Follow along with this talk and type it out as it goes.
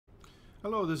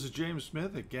Hello, this is James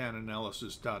Smith at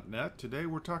GANanalysis.net. Today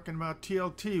we're talking about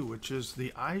TLT, which is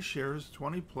the iShares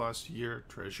 20-plus year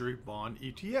Treasury Bond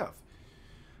ETF.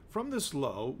 From this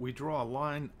low, we draw a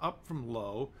line up from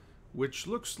low, which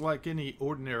looks like any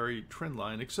ordinary trend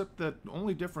line, except that the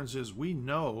only difference is we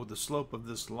know the slope of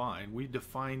this line. We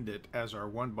defined it as our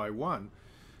 1 by 1.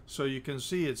 So you can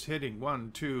see it's hitting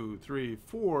 1, 2, 3,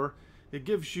 4. It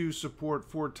gives you support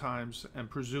 4 times, and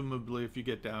presumably if you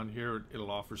get down here, it'll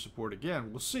offer support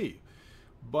again. We'll see.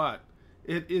 But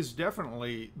it is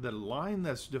definitely the line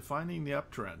that's defining the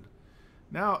uptrend.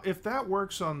 Now, if that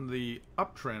works on the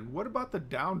uptrend, what about the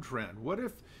downtrend? What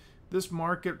if this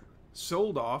market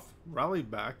sold off, rallied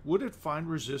back? Would it find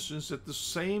resistance at the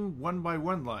same 1 by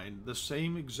 1 line, the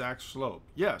same exact slope?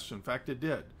 Yes, in fact it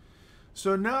did.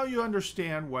 So now you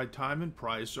understand why time and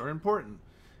price are important.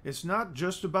 It's not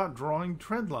just about drawing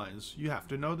trend lines. You have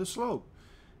to know the slope.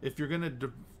 If you're going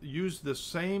to use the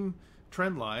same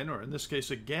trend line, or in this case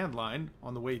a GAN line,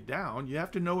 on the way down, you have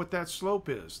to know what that slope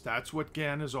is. That's what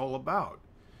GAN is all about.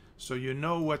 So you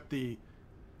know what the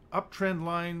uptrend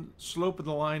line, slope of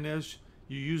the line is.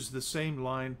 You use the same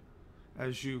line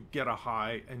as you get a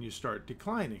high and you start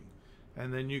declining.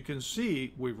 And then you can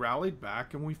see we rallied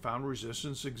back and we found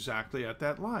resistance exactly at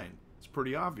that line. It's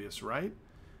pretty obvious, right?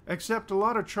 Except a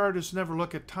lot of chartists never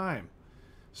look at time.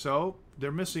 So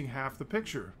they're missing half the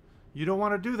picture. You don't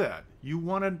want to do that. You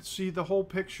want to see the whole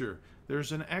picture.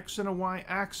 There's an X and a Y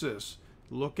axis.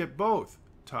 Look at both,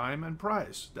 time and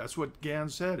price. That's what GAN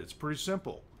said. It's pretty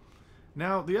simple.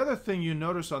 Now, the other thing you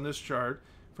notice on this chart,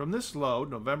 from this low,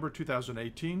 November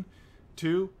 2018,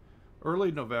 to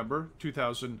early November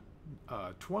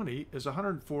 2020, is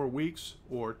 104 weeks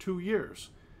or 2 years.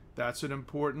 That's an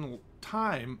important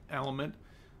time element.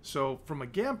 So from a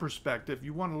GAN perspective,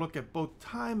 you want to look at both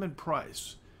time and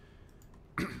price.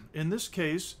 In this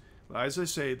case, as I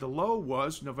say, the low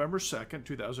was November 2nd,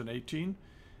 2018,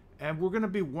 and we're going to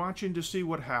be watching to see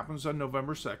what happens on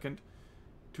November 2nd,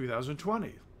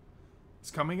 2020. It's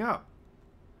coming up.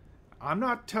 I'm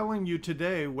not telling you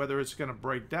today whether it's going to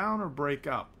break down or break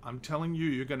up. I'm telling you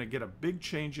you're going to get a big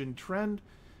change in trend,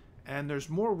 and there's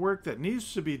more work that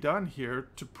needs to be done here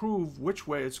to prove which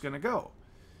way it's going to go.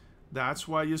 That's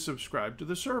why you subscribe to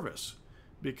the service,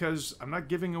 because I'm not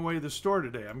giving away the store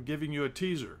today. I'm giving you a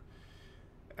teaser.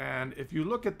 And if you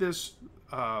look at this,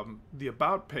 the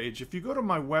About page, if you go to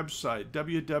my website,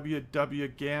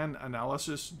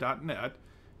 www.gananalysis.net,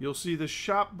 you'll see the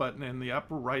shop button in the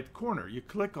upper right corner. You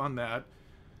click on that.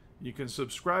 You can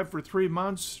subscribe for 3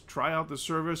 months, try out the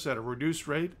service at a reduced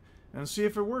rate, and see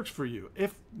if it works for you.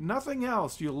 If nothing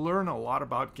else, you'll learn a lot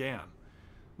about GAN,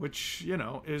 which, you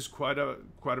know, is quite a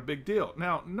big deal.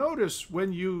 Now, notice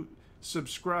when you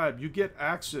subscribe, you get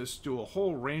access to a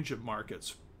whole range of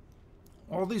markets.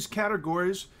 All these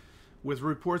categories with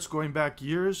reports going back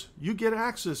years, you get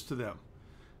access to them.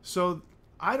 So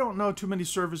I don't know too many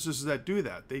services that do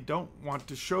that. They don't want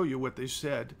to show you what they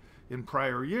said in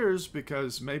prior years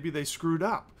because maybe they screwed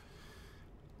up.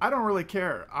 I don't really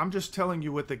care. I'm just telling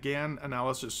you what the GAN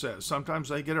analysis says. Sometimes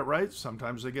they get it right,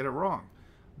 sometimes they get it wrong.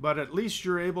 But at least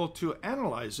you're able to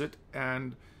analyze it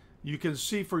and you can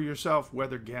see for yourself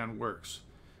whether GAN works.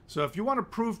 So if you want to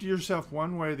prove to yourself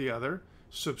one way or the other,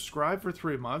 subscribe for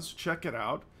 3 months, check it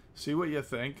out, see what you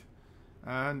think.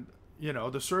 And, you know,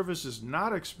 the service is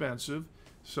not expensive,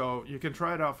 so you can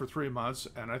try it out for 3 months,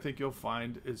 and I think you'll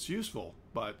find it's useful.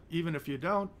 But even if you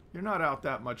don't, you're not out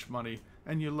that much money,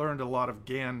 and you learned a lot of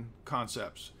GAN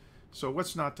concepts. So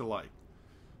what's not to like?